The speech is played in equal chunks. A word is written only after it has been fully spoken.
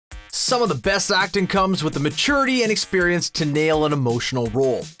Some of the best acting comes with the maturity and experience to nail an emotional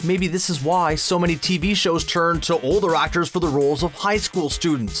role. Maybe this is why so many TV shows turn to older actors for the roles of high school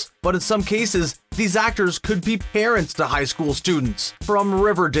students. But in some cases, these actors could be parents to high school students. From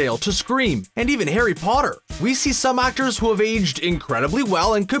Riverdale to Scream, and even Harry Potter. We see some actors who have aged incredibly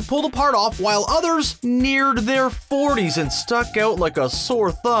well and could pull the part off, while others neared their 40s and stuck out like a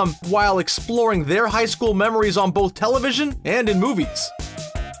sore thumb while exploring their high school memories on both television and in movies.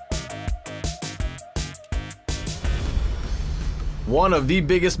 One of the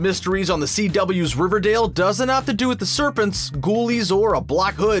biggest mysteries on the CW's Riverdale doesn't have to do with the Serpents, Ghoulies, or a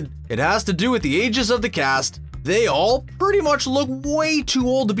Black Hood. It has to do with the ages of the cast. They all pretty much look way too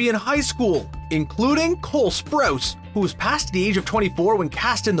old to be in high school, including Cole Spource, who was past the age of 24 when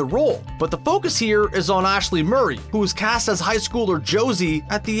cast in the role. But the focus here is on Ashleigh Murray, who was cast as high schooler Josie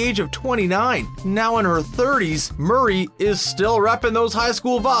at the age of 29. Now in her 30s, Murray is still repping those high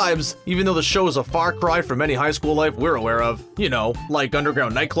school vibes, even though the show is a far cry from any high school life we're aware of. You know, like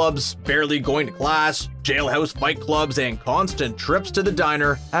underground nightclubs, barely going to class, jailhouse fight clubs, and constant trips to the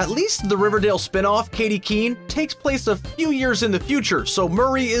diner. At least the Riverdale spin-off, Katie Keene, takes place a few years in the future, so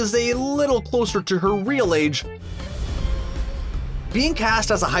Murray is a little closer to her real age. Being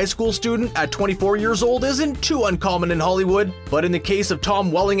cast as a high school student at 24 years old isn't too uncommon in Hollywood, but in the case of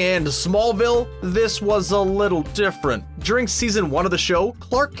Tom Welling and Smallville, this was a little different. During season 1 of the show,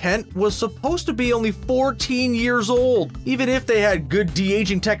 Clark Kent was supposed to be only 14 years old. Even if they had good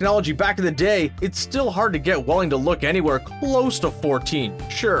de-aging technology back in the day, it's still hard to get Welling to look anywhere close to 14.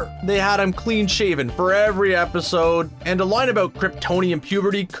 Sure, they had him clean shaven for every episode, and a line about Kryptonian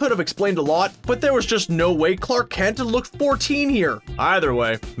puberty could have explained a lot, but there was just no way Clark Kent looked 14 here. Either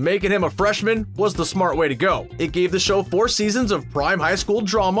way, making him a freshman was the smart way to go. It gave the show 4 seasons of prime high school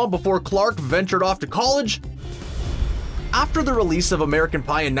drama before Clark ventured off to college. After the release of American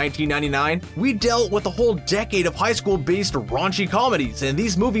Pie in 1999, we dealt with a whole decade of high school-based raunchy comedies, and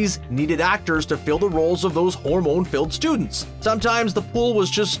these movies needed actors to fill the roles of those hormone-filled students. Sometimes the pool was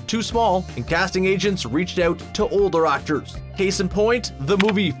just too small, and casting agents reached out to older actors. Case in point, the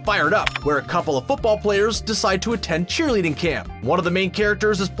movie Fired Up, where a couple of football players decide to attend cheerleading camp. One of the main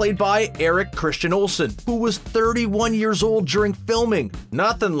characters is played by Eric Christian Olsen, who was 31 years old during filming.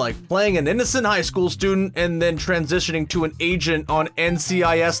 Nothing like playing an innocent high school student and then transitioning to an agent on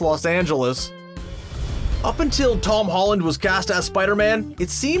NCIS Los Angeles. Up until Tom Holland was cast as Spider-Man, it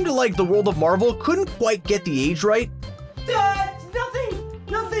seemed like the world of Marvel couldn't quite get the age right. Nothing.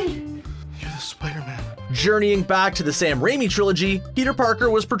 You're the Spider-Man. Journeying back to the Sam Raimi trilogy, Peter Parker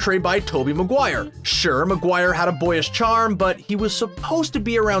was portrayed by Tobey Maguire. Sure, Maguire had a boyish charm, but he was supposed to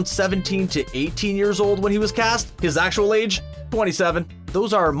be around 17 to 18 years old when he was cast. His actual age? 27.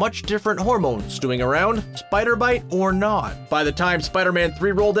 Those are much different hormones stewing around, spider bite or not. By the time Spider-Man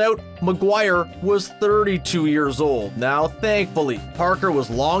 3 rolled out, Maguire was 32 years old. Now, thankfully, Parker was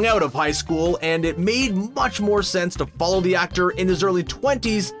long out of high school, and it made much more sense to follow the actor in his early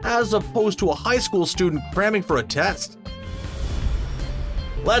 20s as opposed to a high school student cramming for a test.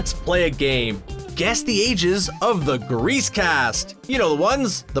 Let's play a game. Guess the ages of the Grease cast. You know the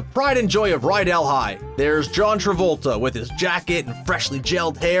ones, the pride and joy of Rydell High. There's John Travolta with his jacket and freshly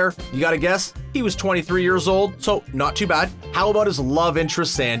gelled hair. You gotta guess? He was 23 years old, so not too bad. How about his love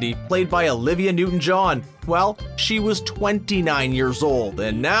interest Sandy, played by Olivia Newton-John? Well, she was 29 years old.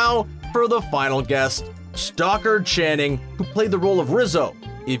 And now for the final guest, Stockard Channing, who played the role of Rizzo.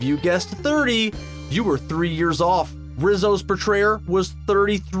 If you guessed 30, you were 3 years off. Rizzo's portrayer was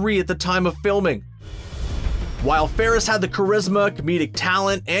 33 at the time of filming. While Ferris had the charisma, comedic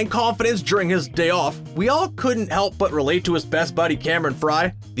talent, and confidence during his day off, we all couldn't help but relate to his best buddy Cameron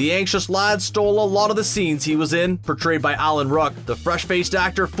Fry. The anxious lad stole a lot of the scenes he was in, portrayed by Alan Ruck. The fresh-faced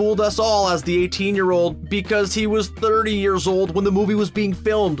actor fooled us all as the 18-year-old because he was 30 years old when the movie was being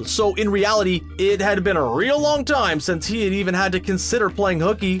filmed, so in reality, it had been a real long time since he had even had to consider playing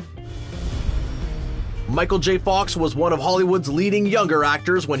hooky. Michael J. Fox was one of Hollywood's leading younger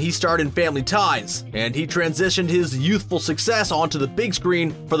actors when he starred in Family Ties, and he transitioned his youthful success onto the big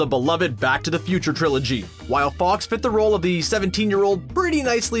screen for the beloved Back to the Future trilogy. While Fox fit the role of the 17-year-old pretty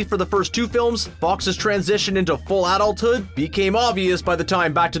nicely for the first 2 films, Fox's transition into full adulthood became obvious by the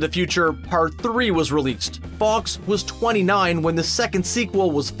time Back to the Future Part 3 was released. Fox was 29 when the second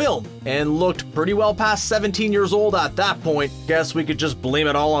sequel was filmed, and looked pretty well past 17 years old at that point. Guess we could just blame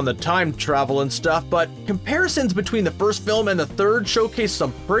it all on the time travel and stuff, but comparisons between the first film and the third showcase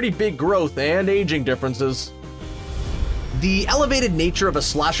some pretty big growth and aging differences. The elevated nature of a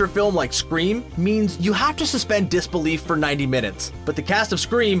slasher film like Scream means you have to suspend disbelief for 90 minutes, but the cast of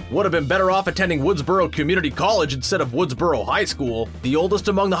Scream would have been better off attending Woodsboro Community College instead of Woodsboro High School. The oldest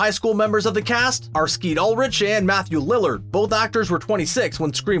among the high school members of the cast are Skeet Ulrich and Matthew Lillard. Both actors were 26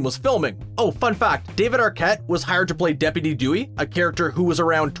 when Scream was filming. Oh, fun fact, David Arquette was hired to play Deputy Dewey, a character who was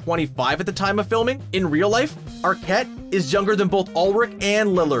around 25 at the time of filming. In real life, Arquette is younger than both Ulrich and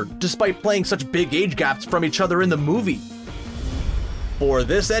Lillard, despite playing such big age gaps from each other in the movie. For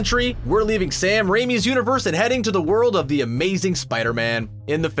this entry, we're leaving Sam Raimi's universe and heading to the world of the Amazing Spider-Man.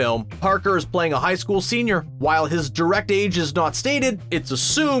 In the film, Parker is playing a high school senior. While his direct age is not stated, it's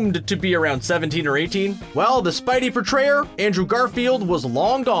assumed to be around 17 or 18. Well, the Spidey portrayer, Andrew Garfield, was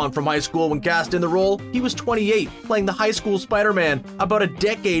long gone from high school when cast in the role. He was 28, playing the high school Spider-Man, about a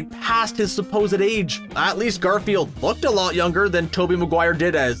decade past his supposed age. At least Garfield looked a lot younger than Tobey Maguire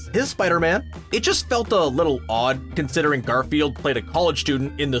did as his Spider-Man. It just felt a little odd, considering Garfield played a college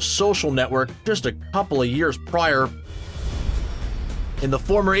student in The Social Network just a couple of years prior. In the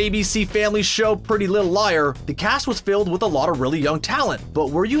former ABC Family show Pretty Little Liar, the cast was filled with a lot of really young talent, but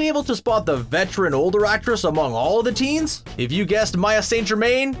were you able to spot the veteran older actress among all of the teens? If you guessed Maya St.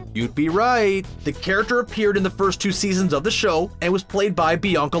 Germain, you'd be right. The character appeared in the first 2 seasons of the show and was played by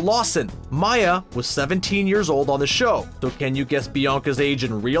Bianca Lawson. Maya was 17 years old on the show, so can you guess Bianca's age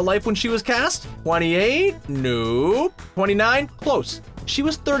in real life when she was cast? 28? Nope. 29? Close. She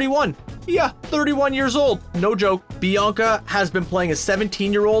was 31. Yeah, 31 years old. No joke. Bianca has been playing a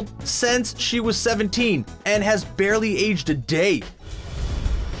 17-year-old since she was 17 and has barely aged a day.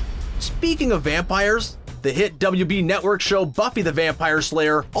 Speaking of vampires, the hit WB network show Buffy the Vampire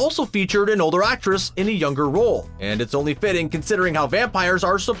Slayer also featured an older actress in a younger role, and it's only fitting considering how vampires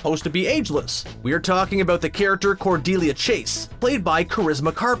are supposed to be ageless. We are talking about the character Cordelia Chase, played by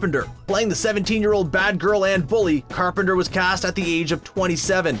Charisma Carpenter. Playing the 17-year-old bad girl and bully, Carpenter was cast at the age of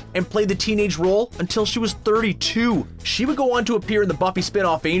 27 and played the teenage role until she was 32. She would go on to appear in the Buffy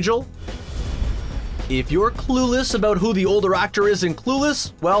spin-off Angel. If you're clueless about who the older actor is in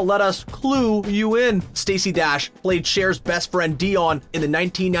Clueless, well, let us clue you in. Stacey Dash played Cher's best friend Dion in the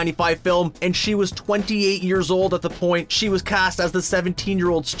 1995 film, and she was 28 years old at the point she was cast as the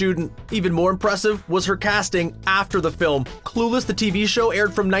 17-year-old student. Even more impressive was her casting after the film. Clueless, the TV show,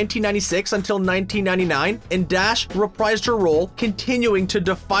 aired from 1996 until 1999, and Dash reprised her role, continuing to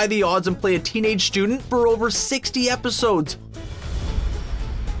defy the odds and play a teenage student for over 60 episodes.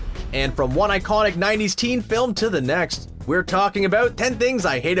 And from one iconic 90s teen film to the next, we're talking about 10 Things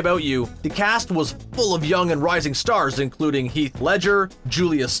I Hate About You. The cast was full of young and rising stars, including Heath Ledger,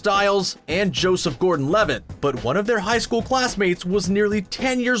 Julia Stiles, and Joseph Gordon-Levitt. But one of their high school classmates was nearly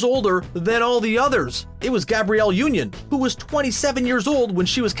 10 years older than all the others. It was Gabrielle Union, who was 27 years old when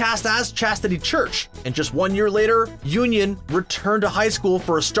she was cast as Chastity Church. And just 1 year later, Union returned to high school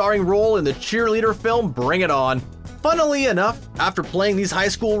for a starring role in the cheerleader film Bring It On. Funnily enough, after playing these high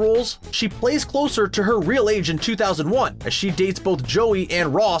school roles, she plays closer to her real age in 2001, as she dates both Joey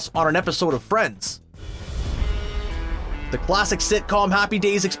and Ross on an episode of Friends. The classic sitcom Happy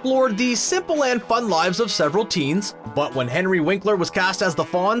Days explored the simple and fun lives of several teens, but when Henry Winkler was cast as the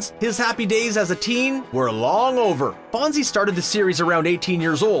Fonz, his happy days as a teen were long over. Fonzie started the series around 18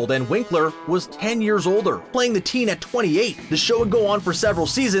 years old, and Winkler was 10 years older, playing the teen at 28. The show would go on for several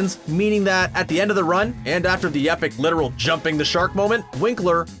seasons, meaning that at the end of the run, and after the epic literal jumping the shark moment,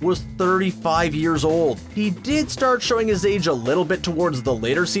 Winkler was 35 years old. He did start showing his age a little bit towards the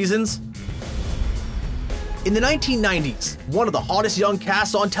later seasons. In the 1990s, one of the hottest young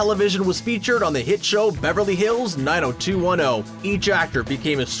casts on television was featured on the hit show Beverly Hills 90210. Each actor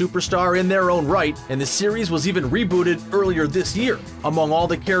became a superstar in their own right, and the series was even rebooted earlier this year. Among all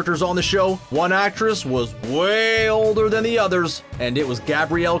the characters on the show, one actress was way older than the others, and it was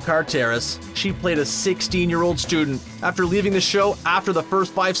Gabrielle Carteris. She played a 16-year-old student. After leaving the show after the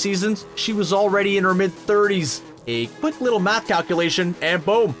first 5 seasons, she was already in her mid-30s. A quick little math calculation, and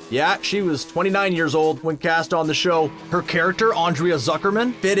boom, yeah, she was 29 years old when cast on the show. Her character, Andrea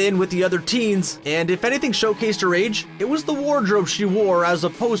Zuckerman, fit in with the other teens, and if anything showcased her age, it was the wardrobe she wore as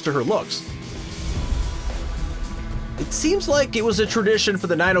opposed to her looks. It seems like it was a tradition for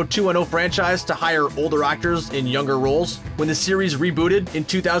the 90210 franchise to hire older actors in younger roles. When the series rebooted in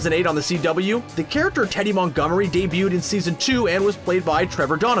 2008 on the CW, the character Teddy Montgomery debuted in season 2 and was played by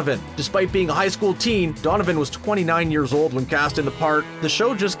Trevor Donovan. Despite being a high school teen, Donovan was 29 years old when cast in the part. The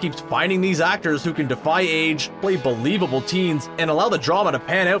show just keeps finding these actors who can defy age, play believable teens, and allow the drama to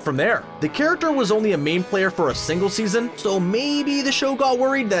pan out from there. The character was only a main player for a single season, so maybe the show got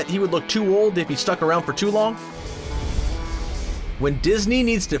worried that he would look too old if he stuck around for too long. When Disney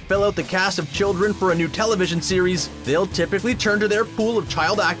needs to fill out the cast of children for a new television series, they'll typically turn to their pool of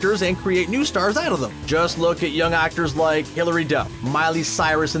child actors and create new stars out of them. Just look at young actors like Hilary Duff, Miley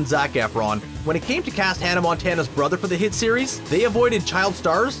Cyrus, and Zac Efron. When it came to cast Hannah Montana's brother for the hit series, they avoided child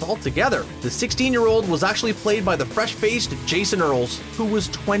stars altogether. The 16-year-old was actually played by the fresh-faced Jason Earls, who was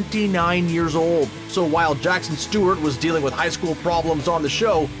 29 years old. So while Jackson Stewart was dealing with high school problems on the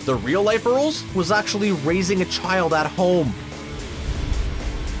show, the real-life Earls was actually raising a child at home.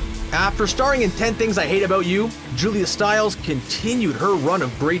 After starring in 10 Things I Hate About You, Julia Stiles continued her run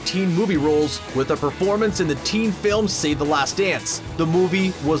of great teen movie roles with a performance in the teen film Save the Last Dance. The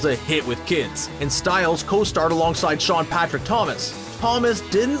movie was a hit with kids, and Stiles co-starred alongside Sean Patrick Thomas. Thomas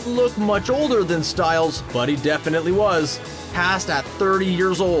didn't look much older than Stiles, but he definitely was. Cast at 30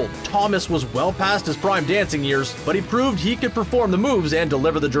 years old, Thomas was well past his prime dancing years, but he proved he could perform the moves and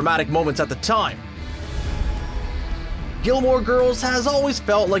deliver the dramatic moments at the time. Gilmore Girls has always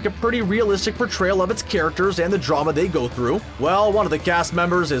felt like a pretty realistic portrayal of its characters and the drama they go through. Well, one of the cast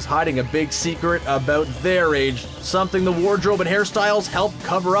members is hiding a big secret about their age, something the wardrobe and hairstyles help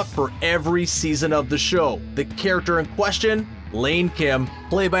cover up for every season of the show. The character in question, Lane Kim,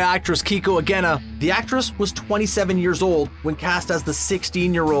 played by actress Kiko Agena. The actress was 27 years old when cast as the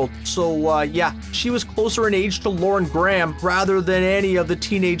 16-year-old, so yeah, she was closer in age to Lauren Graham rather than any of the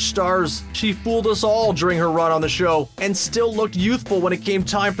teenage stars. She fooled us all during her run on the show, and still looked youthful when it came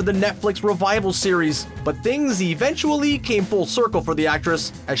time for the Netflix revival series. But things eventually came full circle for the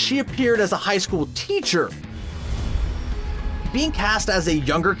actress, as she appeared as a high school teacher. Being cast as a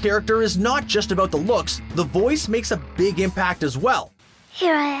younger character is not just about the looks, the voice makes a big impact as well.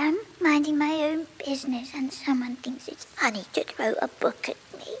 Here I am, minding my own business, and someone thinks it's funny to throw a book at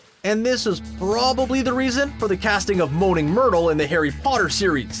me. And this is probably the reason for the casting of Moaning Myrtle in the Harry Potter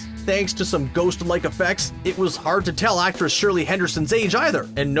series. Thanks to some ghost-like effects, it was hard to tell actress Shirley Henderson's age either,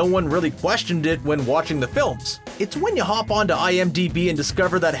 and no one really questioned it when watching the films. It's when you hop onto IMDb and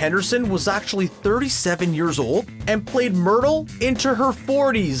discover that Henderson was actually 37 years old and played Myrtle into her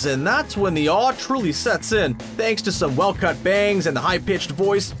 40s, and that's when the awe truly sets in. Thanks to some well-cut bangs and the high-pitched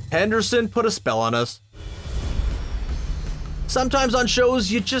voice, Henderson put a spell on us. Sometimes on shows,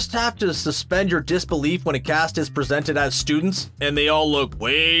 you just have to suspend your disbelief when a cast is presented as students, and they all look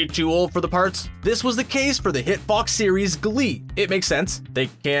way too old for the parts. This was the case for the hit Fox series Glee. It makes sense. They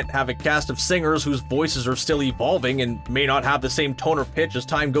can't have a cast of singers whose voices are still evolving and may not have the same tone or pitch as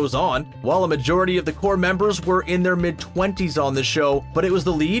time goes on. While a majority of the core members were in their mid-20s on the show, but it was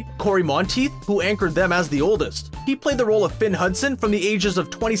the lead, Corey Monteith, who anchored them as the oldest. He played the role of Finn Hudson from the ages of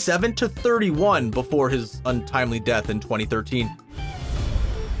 27 to 31 before his untimely death in 2013.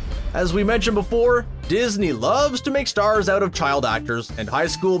 As we mentioned before, Disney loves to make stars out of child actors, and High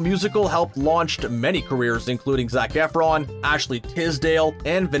School Musical helped launch many careers, including Zac Efron, Ashley Tisdale,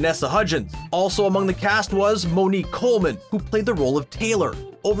 and Vanessa Hudgens. Also among the cast was Monique Coleman, who played the role of Taylor.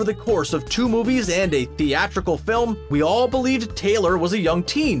 Over the course of 2 movies and a theatrical film, we all believed Taylor was a young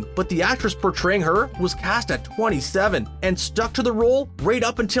teen, but the actress portraying her was cast at 27 and stuck to the role right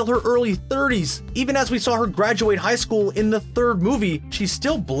up until her early 30s. Even as we saw her graduate high school in the 3rd movie, she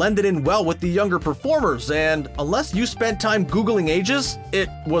still blended in well with the younger performers, and unless you spent time Googling ages, it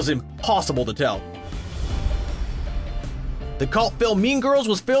was impossible to tell. The cult film Mean Girls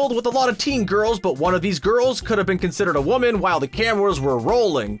was filled with a lot of teen girls, but one of these girls could have been considered a woman while the cameras were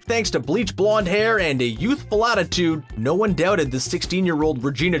rolling. Thanks to bleach blonde hair and a youthful attitude, no one doubted the 16-year-old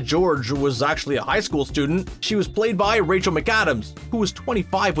Regina George was actually a high school student. She was played by Rachel McAdams, who was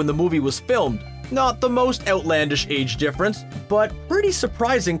 25 when the movie was filmed. Not the most outlandish age difference, but pretty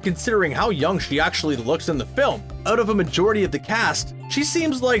surprising considering how young she actually looks in the film. Out of a majority of the cast, she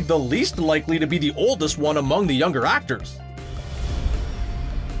seems like the least likely to be the oldest one among the younger actors.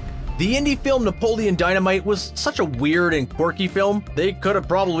 The indie film Napoleon Dynamite was such a weird and quirky film, they could have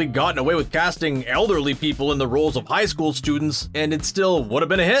probably gotten away with casting elderly people in the roles of high school students, and it still would have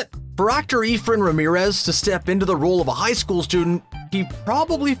been a hit. For actor Efren Ramirez to step into the role of a high school student, he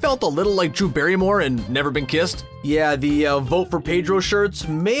probably felt a little like Drew Barrymore and Never Been Kissed. Yeah, the Vote for Pedro shirts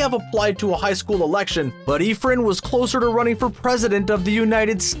may have applied to a high school election, but Efren was closer to running for president of the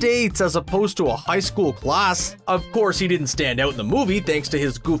United States as opposed to a high school class. Of course, he didn't stand out in the movie thanks to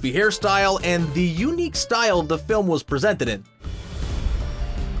his goofy hairstyle and the unique style the film was presented in.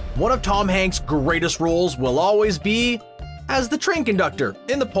 One of Tom Hanks' greatest roles will always be as the train conductor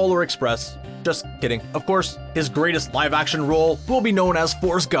in the Polar Express. Just kidding. Of course, his greatest live-action role will be known as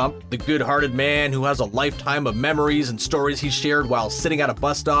Forrest Gump, the good-hearted man who has a lifetime of memories and stories he shared while sitting at a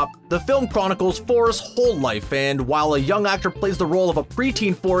bus stop. The film chronicles Forrest's whole life, and while a young actor plays the role of a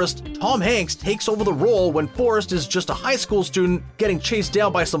preteen Forrest, Tom Hanks takes over the role when Forrest is just a high school student getting chased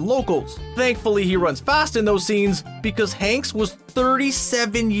down by some locals. Thankfully, he runs fast in those scenes because Hanks was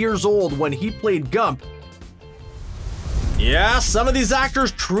 37 years old when he played Gump. Yeah, some of these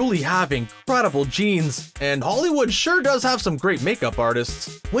actors truly have incredible genes, and Hollywood sure does have some great makeup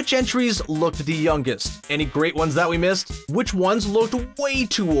artists. Which entries looked the youngest? Any great ones that we missed? Which ones looked way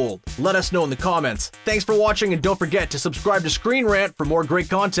too old? Let us know in the comments. Thanks for watching, and don't forget to subscribe to Screen Rant for more great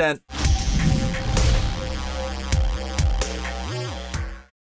content.